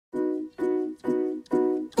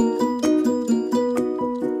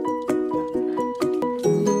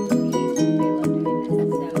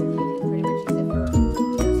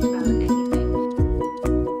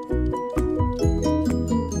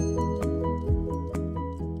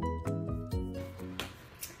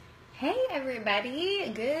Hey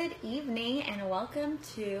everybody, good evening and welcome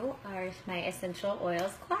to my essential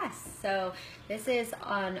oils class. So this is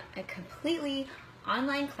on a completely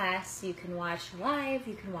online class. You can watch live,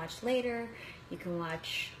 you can watch later, you can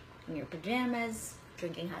watch in your pajamas,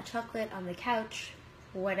 drinking hot chocolate on the couch,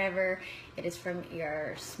 whatever it is, from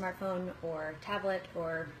your smartphone or tablet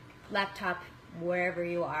or laptop, wherever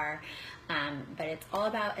you are. But it's all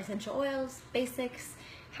about essential oils, basics,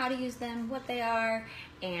 how to use them, what they are,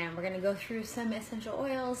 and we're going to go through some essential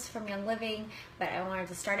oils from Young Living. But I wanted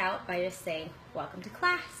to start out by just saying welcome to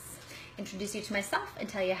class, introduce you to myself, and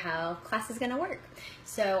tell you how class is going to work.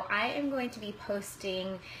 So I am going to be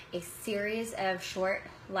posting a series of short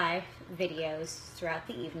live videos throughout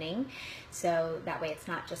the evening, so that way it's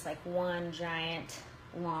not just like one giant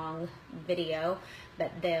long video,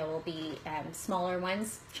 but there will be smaller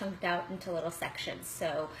ones chunked out into little sections,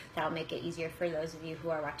 so that'll make it easier for those of you who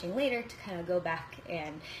are watching later to kind of go back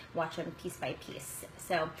and watch them piece by piece.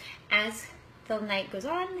 So as the night goes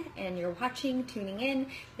on and you're watching, tuning in,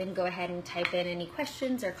 then go ahead and type in any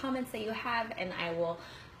questions or comments that you have, and I will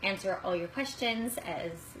answer all your questions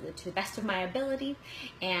to the best of my ability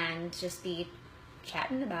and just be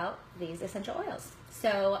chatting about these essential oils.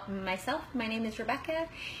 So my name is Rebekah,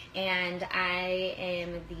 and I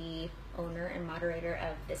am the owner and moderator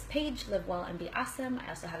of this page, Live Well and Be Awesome. I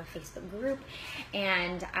also have a Facebook group,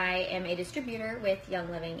 and I am a distributor with Young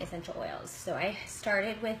Living Essential Oils. So I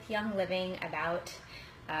started with Young Living about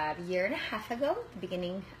a year and a half ago,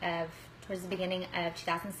 towards the beginning of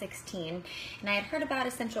 2016, and I had heard about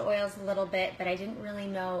essential oils a little bit, but I didn't really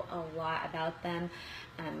know a lot about them,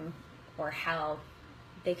 or how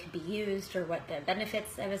they could be used, or what the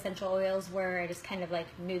benefits of essential oils were. I just kind of like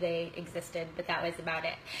knew they existed, but that was about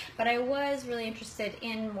it. But I was really interested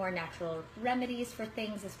in more natural remedies for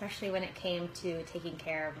things, especially when it came to taking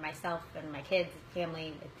care of myself and my kids and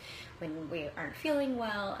family when we aren't feeling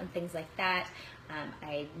well and things like that.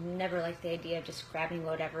 I never liked the idea of just grabbing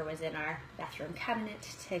whatever was in our bathroom cabinet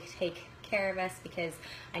to take care of us, because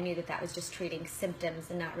I knew that that was just treating symptoms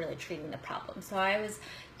and not really treating the problem. So I was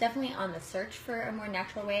definitely on the search for a more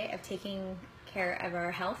natural way of taking care of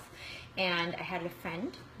our health, and I had a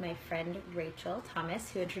friend, my friend Rachel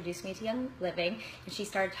Thomas, who introduced me to Young Living, and she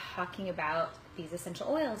started talking about these essential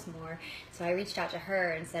oils more. So I reached out to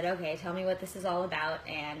her and said, okay, tell me what this is all about,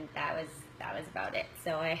 and that was about it.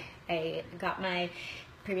 So I got my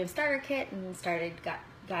premium starter kit and started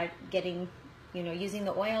getting, using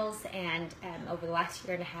the oils, and over the last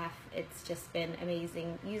year and a half, it's just been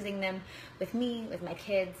amazing using them with me, with my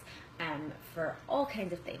kids, for all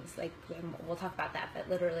kinds of things. Like, we'll talk about that, but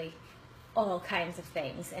literally all kinds of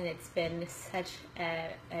things, and it's been such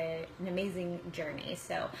an amazing journey.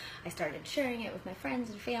 So I started sharing it with my friends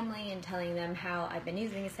and family and telling them how I've been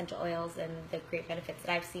using essential oils and the great benefits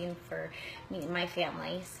that I've seen for me and my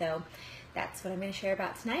family. So that's what I'm going to share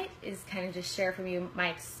about tonight, is kind of just share from you my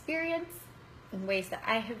experience and ways that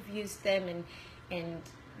I have used them, and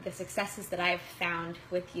the successes that I've found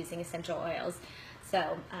with using essential oils.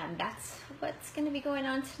 So that's what's going to be going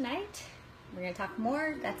on tonight. We're going to talk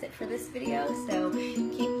more. That's it for this video, so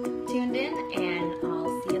keep